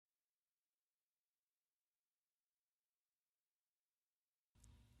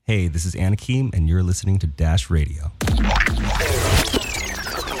Hey, this is Anakim, and you're listening to Dash Radio.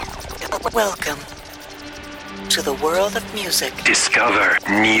 Welcome to the world of music. Discover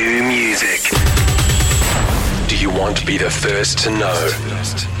new music. Do you want to be the first to know?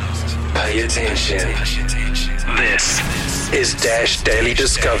 Pay attention. This is Dash Daily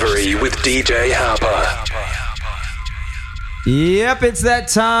Discovery with DJ Harper. Yep, it's that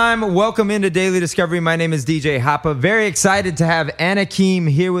time. Welcome into Daily Discovery. My name is DJ Hoppa. Very excited to have Anakim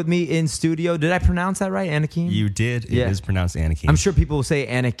here with me in studio. Did I pronounce that right, Anakim? You did. It is pronounced Anakim. I'm sure people will say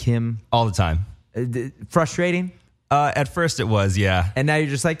Anakim. All the time. Frustrating? At first it was, yeah. And now you're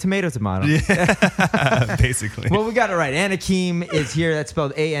just like tomato. Yeah. Basically. Well, we got it right. Anakim is here. That's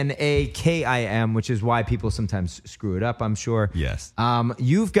spelled A-N-A-K-I-M, which is why people sometimes screw it up, I'm sure. Yes.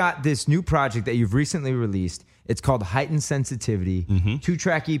 You've got this new project that you've recently released. It's called Heightened Sensitivity,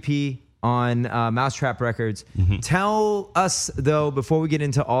 2-track EP on Mousetrap Records. Tell us, though, before we get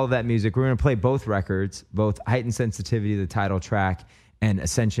into all of that music, we're going to play both records, both Heightened Sensitivity, the title track, and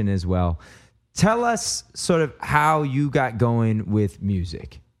Ascension as well. Tell us sort of how you got going with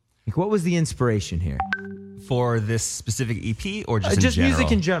music. Like, what was the inspiration here? For this specific EP or just in just general?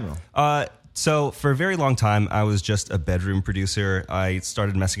 Music in general. So for a very long time, I was just a bedroom producer. I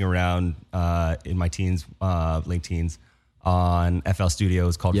started messing around in my teens, late teens, on FL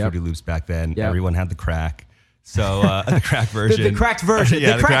Studios called Fruity Loops back then. Yep. Everyone had the crack. So the crack version. The cracked version.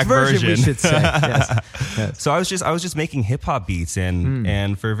 Yeah, the cracked version, we should say. Yes. So I was just making hip hop beats,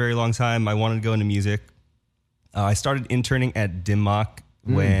 and for a very long time, I wanted to go into music. I started interning at Dim Mak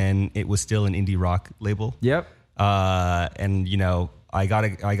when it was still an indie rock label. Yep. And you know, I got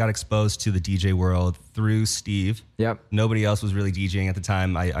exposed to the DJ world through Steve. Yep. Nobody else was really DJing at the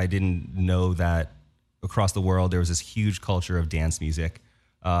time. I didn't know that across the world there was this huge culture of dance music.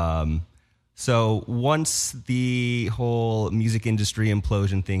 So once the whole music industry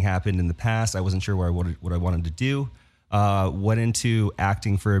implosion thing happened in the past, I wasn't sure what I wanted to do. Went into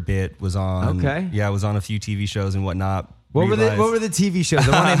acting for a bit. Was on I was on a few TV shows and whatnot. What were the TV shows?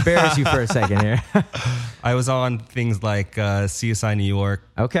 I want to embarrass you for a second here. I was on things like CSI New York,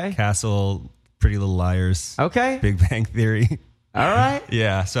 Castle, Pretty Little Liars, Big Bang Theory. All right.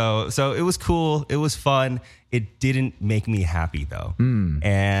 Yeah, so it was cool. It was fun. It didn't make me happy though.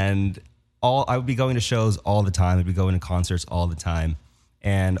 And I would be going to shows all the time. I'd be going to concerts all the time.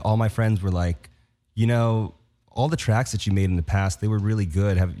 And all my friends were like, you know, all the tracks that you made in the past, they were really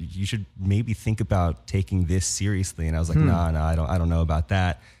good. You should maybe think about taking this seriously. And I was like, no, I don't know about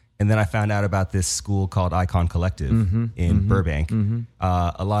that. And then I found out about this school called Icon Collective in Burbank.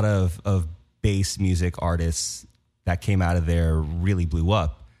 A lot of bass music artists that came out of there really blew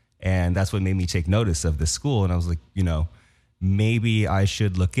up. And that's what made me take notice of this school. And I was like, you know, maybe I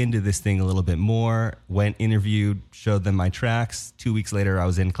should look into this thing a little bit more. Went, interviewed, showed them my tracks. 2 weeks later, I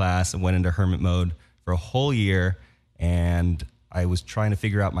was in class and went into hermit mode for a whole year, and I was trying to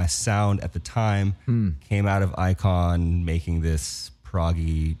figure out my sound at the time. Came out of Icon making this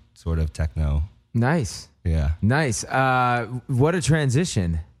proggy sort of techno. Nice. Yeah. Nice. What a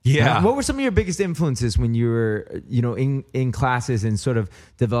transition. Yeah. What were some of your biggest influences when you were, you know, in classes and sort of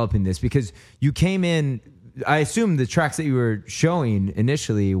developing this? Because you came in, I assume the tracks that you were showing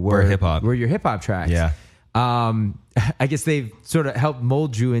initially were hip hop. Were your hip hop tracks. Yeah. I guess they've sort of helped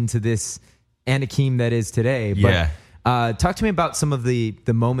mold you into this Anakim that is today. But, talk to me about some of the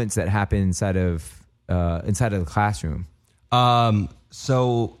moments that happen inside of the classroom.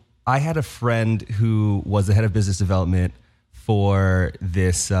 So I had a friend who was the head of business development for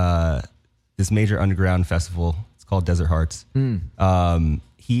this major underground festival. It's called Desert Hearts.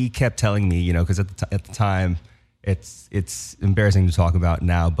 He kept telling me, you know, because at the time, it's embarrassing to talk about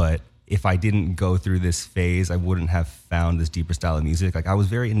now, but if I didn't go through this phase, I wouldn't have found this deeper style of music. Like, I was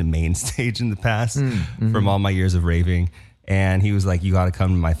very into main stage in the past from all my years of raving. And he was like, you got to come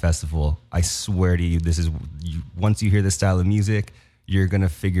to my festival. I swear to you, once you hear this style of music, you're going to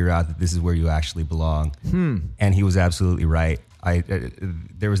figure out that this is where you actually belong. And he was absolutely right.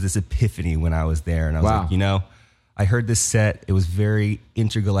 There was this epiphany when I was there, and I was like, you know, I heard this set. It was very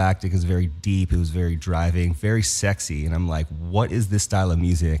intergalactic. It was very deep. It was very driving, very sexy. And I'm like, what is this style of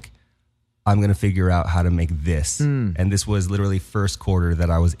music? I'm going to figure out how to make this. And this was literally first quarter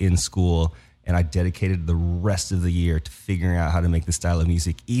that I was in school, and I dedicated the rest of the year to figuring out how to make this style of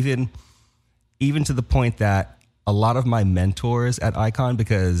music, even to the point that a lot of my mentors at Icon,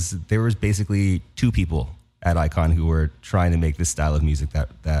 because there was basically two people at Icon who were trying to make this style of music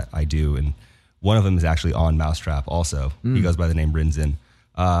that I do, and one of them is actually on Mousetrap also. He goes by the name Rinzin.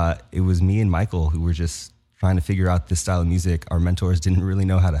 It was me and Michael who were just trying to figure out this style of music. Our mentors didn't really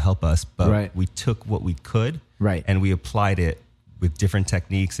know how to help us, but we took what we could and we applied it with different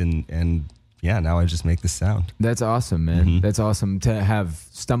techniques and yeah, now I just make this sound. That's awesome, man. That's awesome to have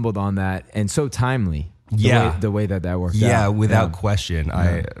stumbled on that and so timely. The way that worked out. Yeah, without question.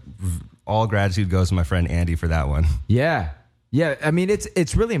 All gratitude goes to my friend Andy for that one. Yeah. I mean,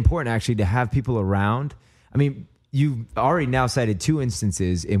 it's really important actually to have people around. I mean, you've already now cited 2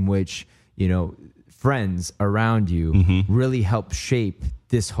 instances in which, friends around you really help shape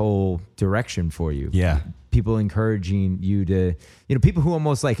this whole direction for you. Yeah. People encouraging you to, people who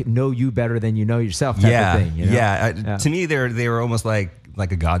almost like know you better than you know yourself type of thing. Yeah. To me, they were almost like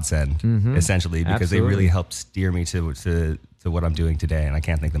a godsend, essentially, because they really helped steer me to what I'm doing today, and I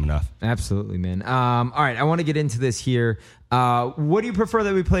can't thank them enough. Absolutely, man. All right, I want to get into this here. What do you prefer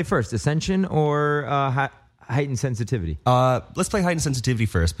that we play first, Ascension or Heightened Sensitivity? Let's play Heightened Sensitivity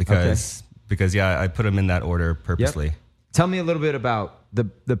first because I put them in that order purposely. Yep. Tell me a little bit about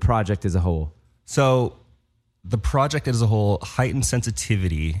the project as a whole. So the project as a whole, Heightened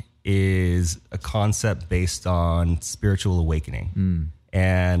Sensitivity, is a concept based on spiritual awakening.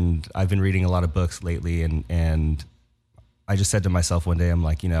 And I've been reading a lot of books lately, and I just said to myself one day, I'm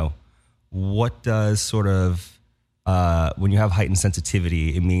like, what does sort of, when you have heightened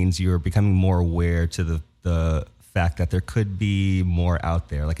sensitivity, it means you're becoming more aware to the fact that there could be more out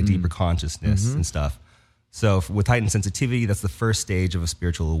there, like a deeper consciousness and stuff. So with heightened sensitivity, that's the first stage of a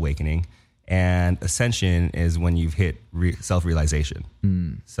spiritual awakening. And ascension is when you've hit self-realization.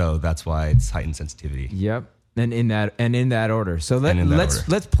 So that's why it's heightened sensitivity. Yep. And in that order. So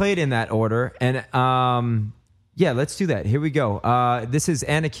let's play it in that order. And let's do that. Here we go. This is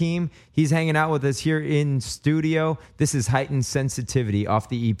Anakim. He's hanging out with us here in studio. This is Heightened Sensitivity off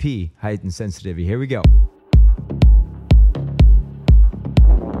the EP, Heightened Sensitivity. Here we go.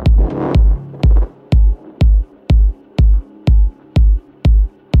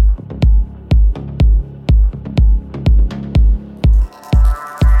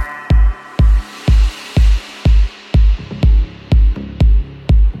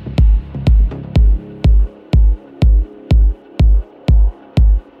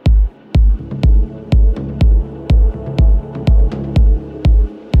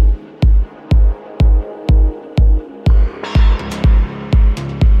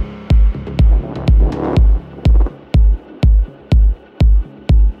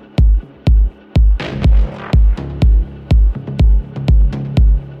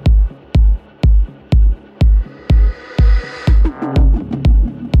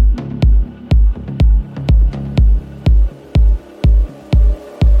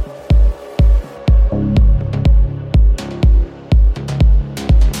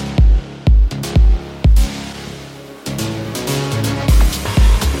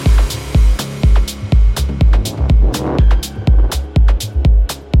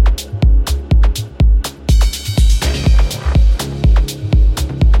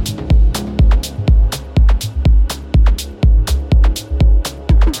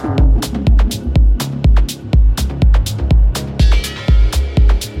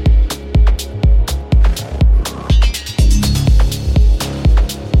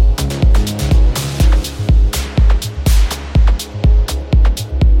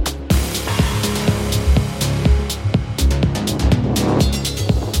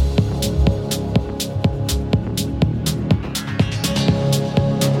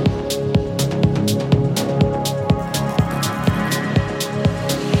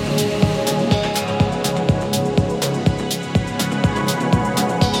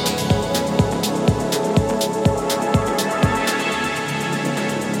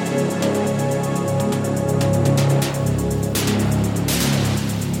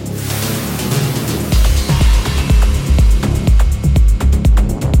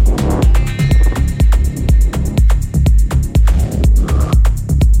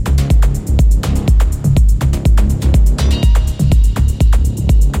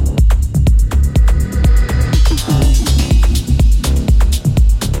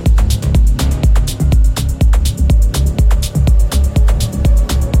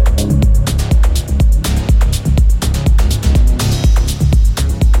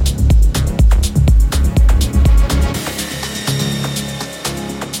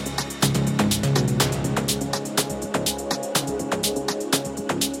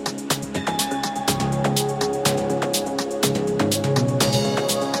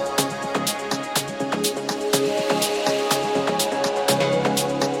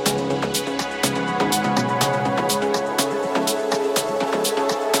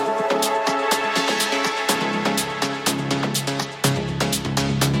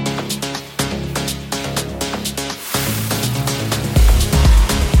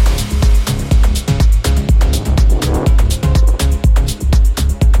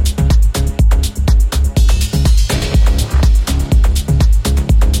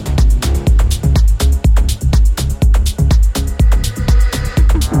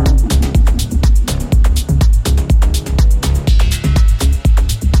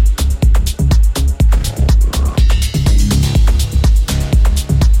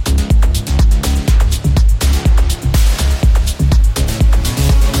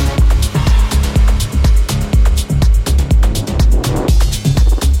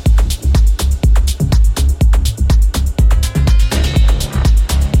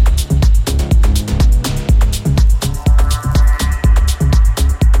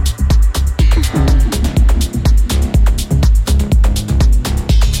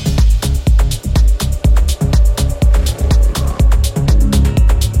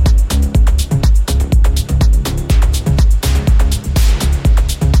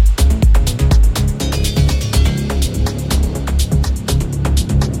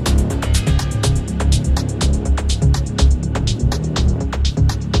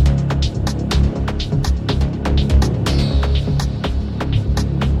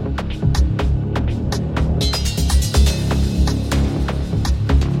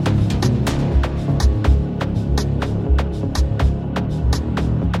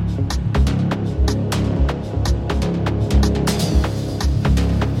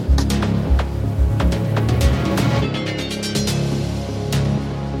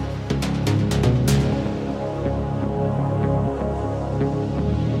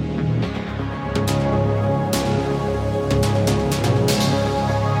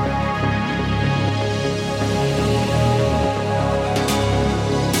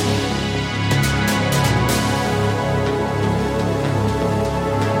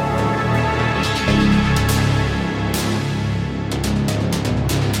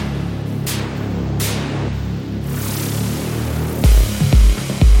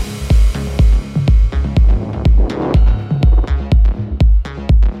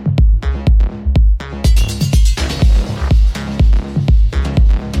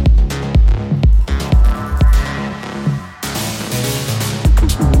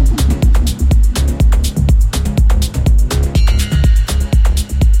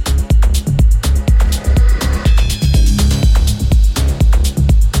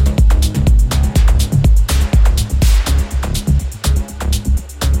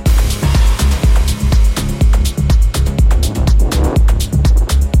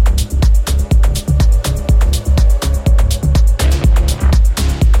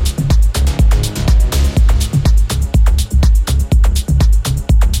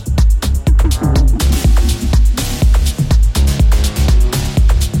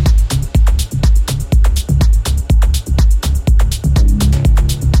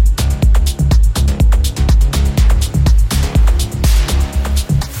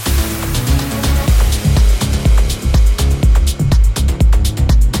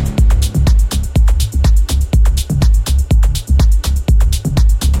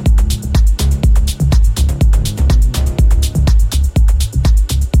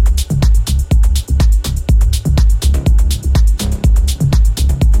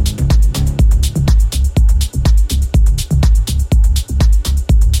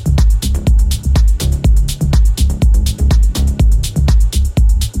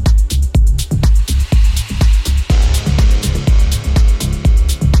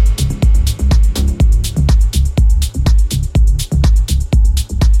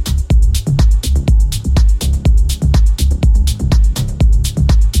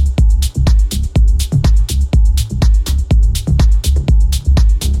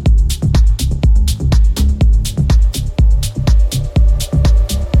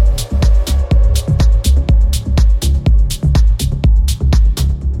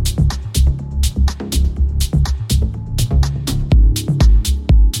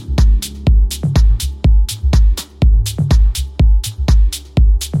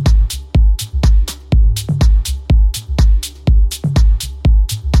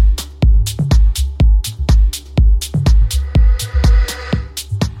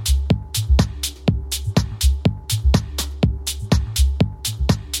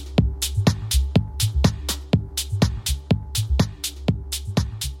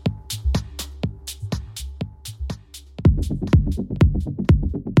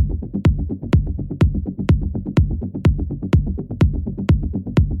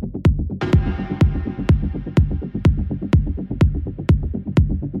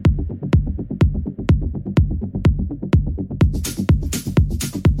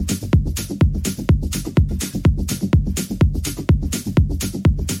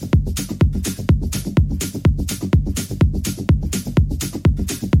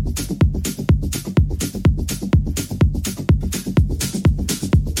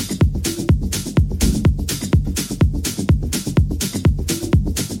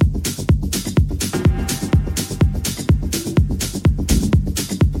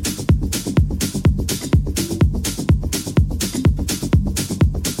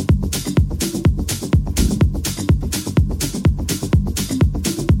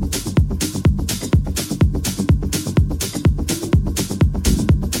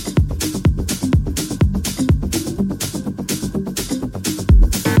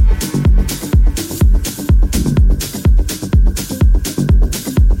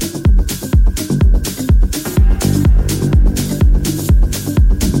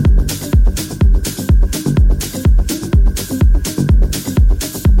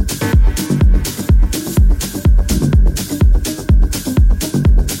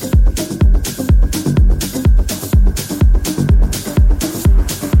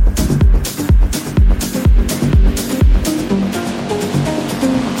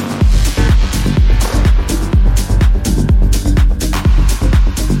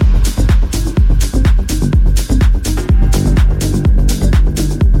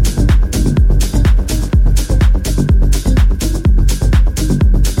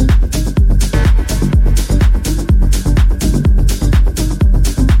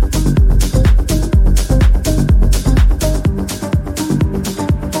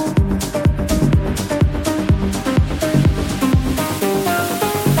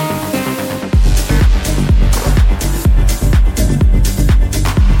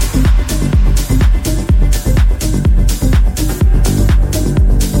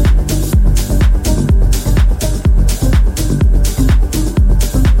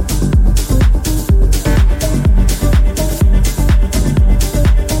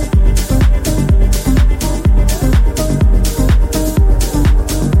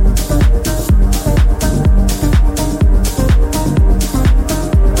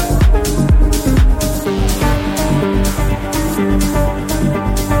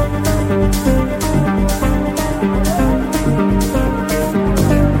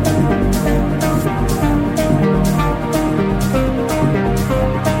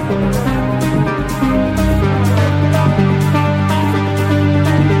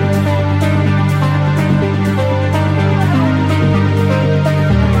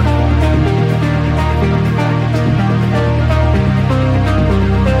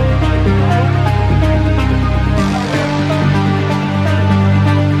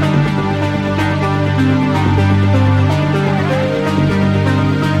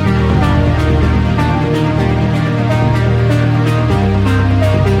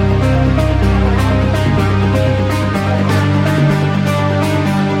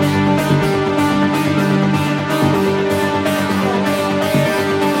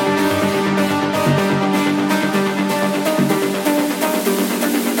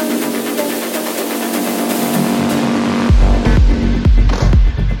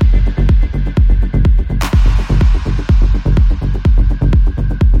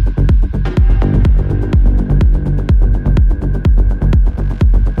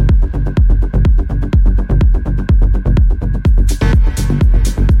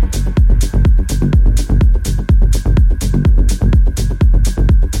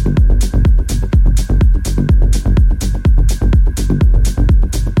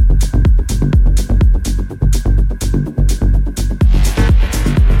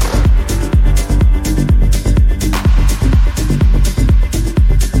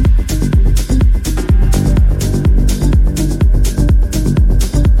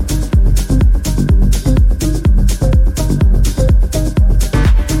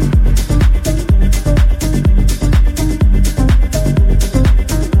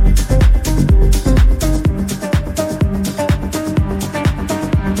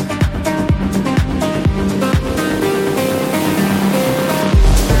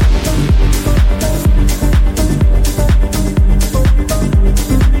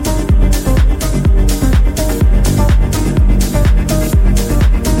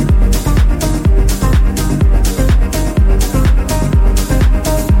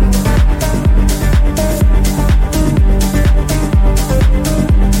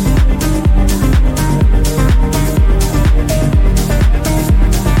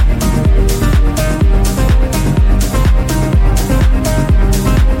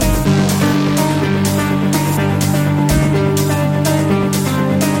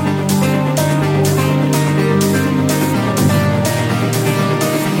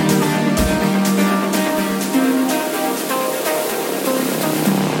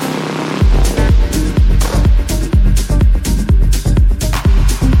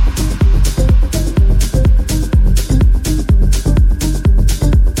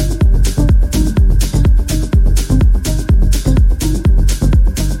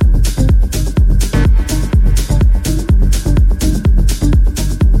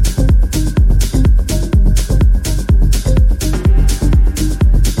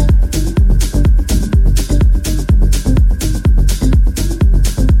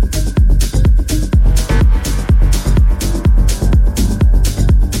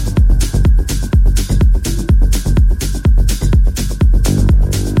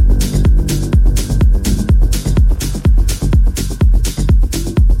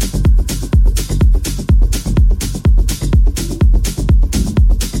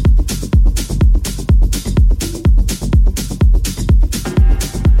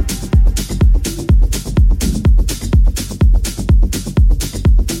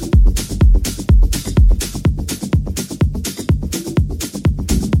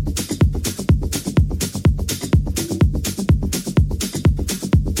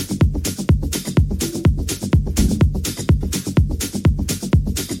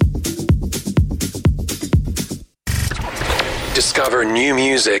 Discover new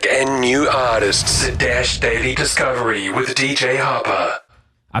music and new artists at Dash Daily Discovery with DJ Harper.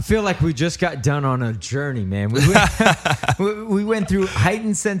 I feel like we just got done on a journey, man. We went through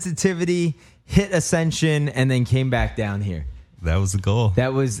heightened sensitivity, hit ascension, and then came back down here. That was the goal.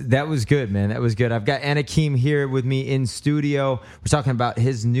 That was good, man. That was good. I've got Anakeem here with me in studio. We're talking about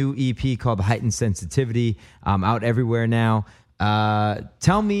his new EP called Heightened Sensitivity, out everywhere now.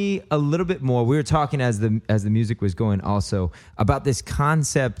 Tell me a little bit more. We were talking as the music was going also about this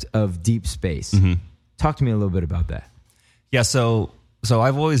concept of deep space. Mm-hmm. Talk to me a little bit about that. Yeah, so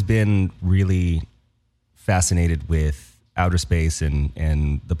I've always been really fascinated with outer space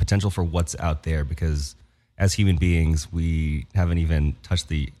and the potential for what's out there, because as human beings, we haven't even touched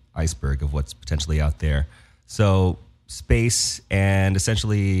the iceberg of what's potentially out there. So space, and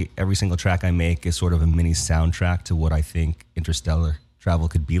essentially every single track I make is sort of a mini soundtrack to what I think interstellar travel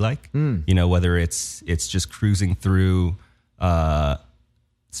could be like. You know, whether it's just cruising through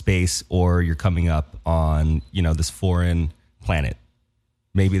space, or you're coming up on, you know, this foreign planet.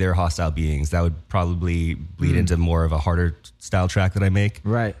 Maybe they're hostile beings. That would probably bleed into more of a harder style track that I make.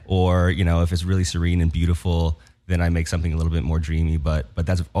 Right. Or, you know, if it's really serene and beautiful, then I make something a little bit more dreamy. But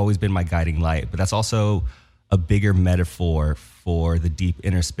that's always been my guiding light. But that's also a bigger metaphor for the deep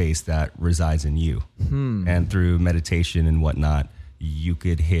inner space that resides in you. And through meditation and whatnot, you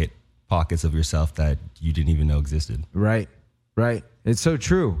could hit pockets of yourself that you didn't even know existed. Right. It's so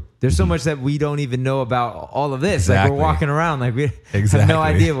true. There's so much that we don't even know about all of this. Exactly. Like we're walking around like we have no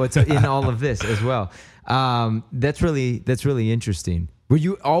idea what's in all of this as well. That's really interesting. Were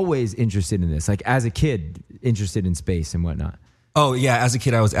you always interested in this? Like as a kid, interested in space and whatnot? Oh yeah, as a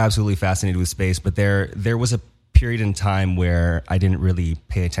kid I was absolutely fascinated with space, but there was a period in time where I didn't really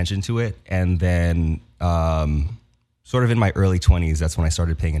pay attention to it, and then sort of in my early 20s, that's when I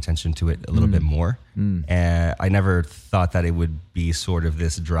started paying attention to it a little bit more. And I never thought that it would be sort of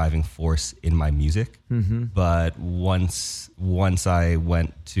this driving force in my music. But once I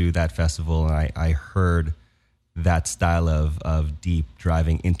went to that festival and I heard that style of deep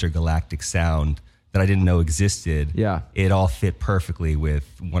driving intergalactic sound that I didn't know existed, it all fit perfectly with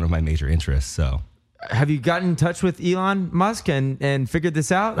one of my major interests. So have you gotten in touch with Elon Musk and figured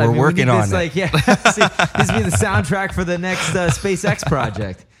this out? We're working on it. Like, yeah, see, this would be the soundtrack for the next SpaceX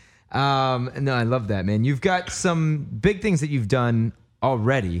project. No, I love that, man. You've got some big things that you've done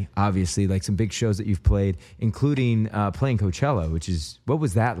already, obviously, like some big shows that you've played, including playing Coachella, what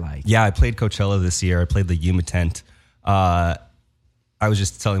was that like? Yeah, I played Coachella this year. I played the Yuma tent. I was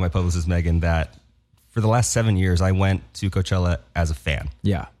just telling my publicist, Megan, that for the last 7 years, I went to Coachella as a fan.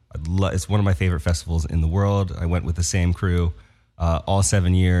 Yeah. It's one of my favorite festivals in the world. I went with the same crew all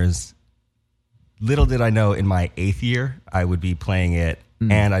 7 years. Little did I know in my 8th year, I would be playing it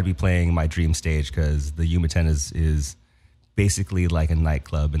and I'd be playing my dream stage, because the Yuma tent is basically like a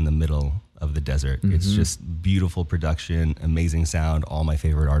nightclub in the middle of the desert. It's just beautiful production, amazing sound. All my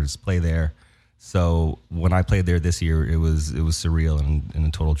favorite artists play there. So when I played there this year, it was surreal and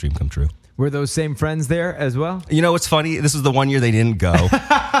a total dream come true. Were those same friends there as well? You know what's funny? This was the one year they didn't go.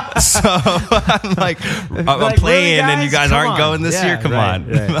 So I'm like, I'm playing, really, and you guys aren't going this year? Come on.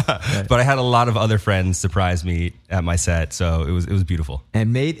 Right. But I had a lot of other friends surprise me at my set, so it was beautiful.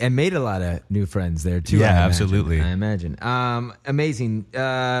 And made a lot of new friends there too. Yeah, absolutely. I imagine. Amazing.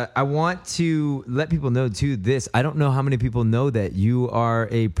 I want to let people know too this. I don't know how many people know that you are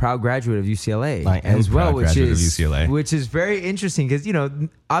a proud graduate of UCLA I am as well, proud graduate of UCLA. Which is very interesting, because, you know,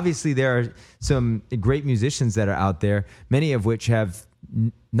 obviously there are some great musicians that are out there, many of which have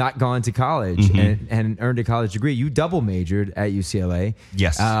not gone to college and earned a college degree. You double majored at UCLA.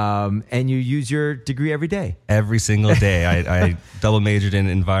 Yes. And you use your degree every day. Every single day. I double majored in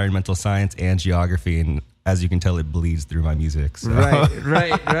environmental science and geography, and as you can tell, it bleeds through my music. So.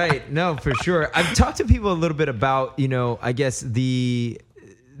 Right. No, for sure. I've talked to people a little bit about, you know, I guess the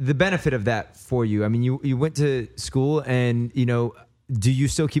benefit of that for you. I mean, you went to school, and, you know, do you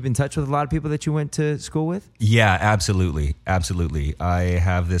still keep in touch with a lot of people that you went to school with? Yeah, absolutely. I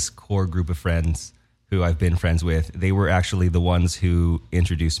have this core group of friends who I've been friends with. They were actually the ones who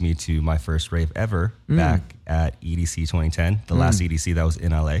introduced me to my first rave ever back at EDC 2010, the last EDC that was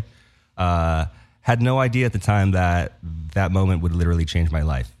in LA. Had no idea at the time that moment would literally change my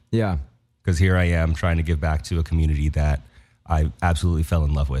life. Yeah. Because here I am trying to give back to a community that I absolutely fell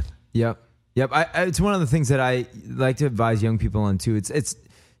in love with. Yep. It's one of the things that I like to advise young people on too. It's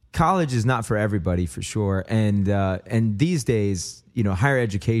college is not for everybody, for sure. And these days, higher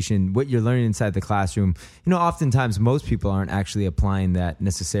education, what you're learning inside the classroom, oftentimes most people aren't actually applying that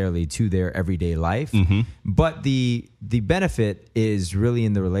necessarily to their everyday life. Mm-hmm. But the benefit is really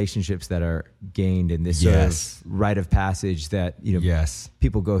in the relationships that are gained in this sort of rite of passage that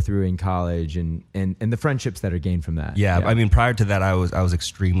people go through in college, and the friendships that are gained from that. Yeah, I mean, prior to that, I was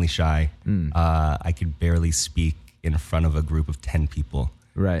extremely shy. I could barely speak in front of a group of 10 people.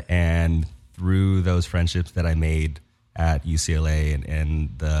 Right. And through those friendships that I made at UCLA and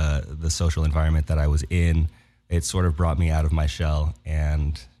the social environment that I was in, it sort of brought me out of my shell,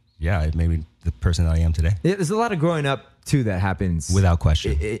 and it made me the person that I am today. There's a lot of growing up too that happens without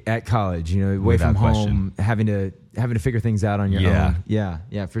question at college. Away without from home, having to figure things out on your own.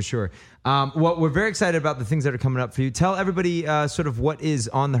 Yeah, for sure. Well, we're very excited about the things that are coming up for you. Tell everybody sort of what is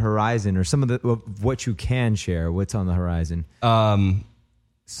on the horizon, or some of what you can share. What's on the horizon?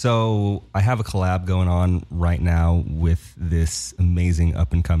 So I have a collab going on right now with this amazing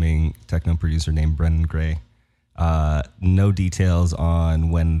up-and-coming techno producer named Brendan Gray. No details on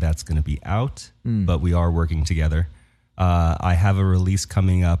when that's going to be out, but we are working together. I have a release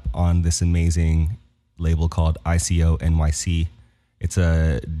coming up on this amazing label called ICO NYC. It's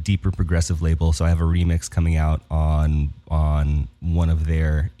a deeper progressive label, so I have a remix coming out on one of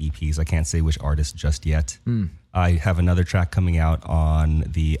their EPs. I can't say which artist just yet. I have another track coming out on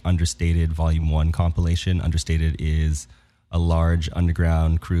the Understated Volume 1 compilation. Understated is a large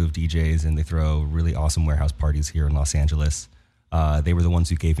underground crew of DJs, and they throw really awesome warehouse parties here in Los Angeles. They were the ones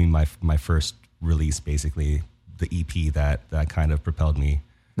who gave me my first release, basically, the EP that kind of propelled me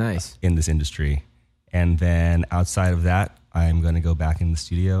in this industry. And then outside of that, I'm going to go back in the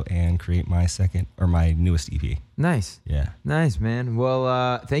studio and create my newest EP. Nice. Yeah. Nice, man.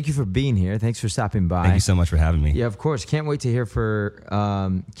 Well, thank you for being here. Thanks for stopping by. Thank you so much for having me. Yeah, of course. Can't wait to hear from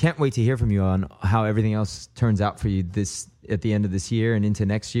you on how everything else turns out for you at the end of this year and into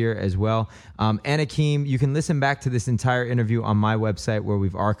next year as well. Anakeem, you can listen back to this entire interview on my website, where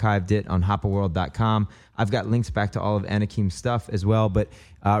we've archived it on hoppaworld.com. I've got links back to all of Anakeem's stuff as well. But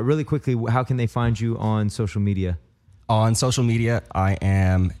really quickly, how can they find you on social media? On social media, I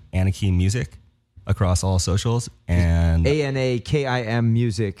am Anakeem Music across all socials, and ANAKIM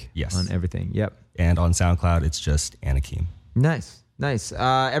Music. Yes. On everything. Yep. And on SoundCloud, it's just Anakeem. Nice.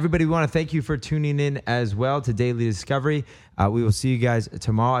 Everybody, we want to thank you for tuning in as well to Daily Discovery. We will see you guys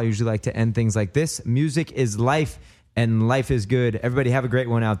tomorrow. I usually like to end things like this. Music is life, and life is good. Everybody have a great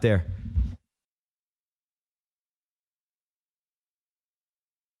one out there.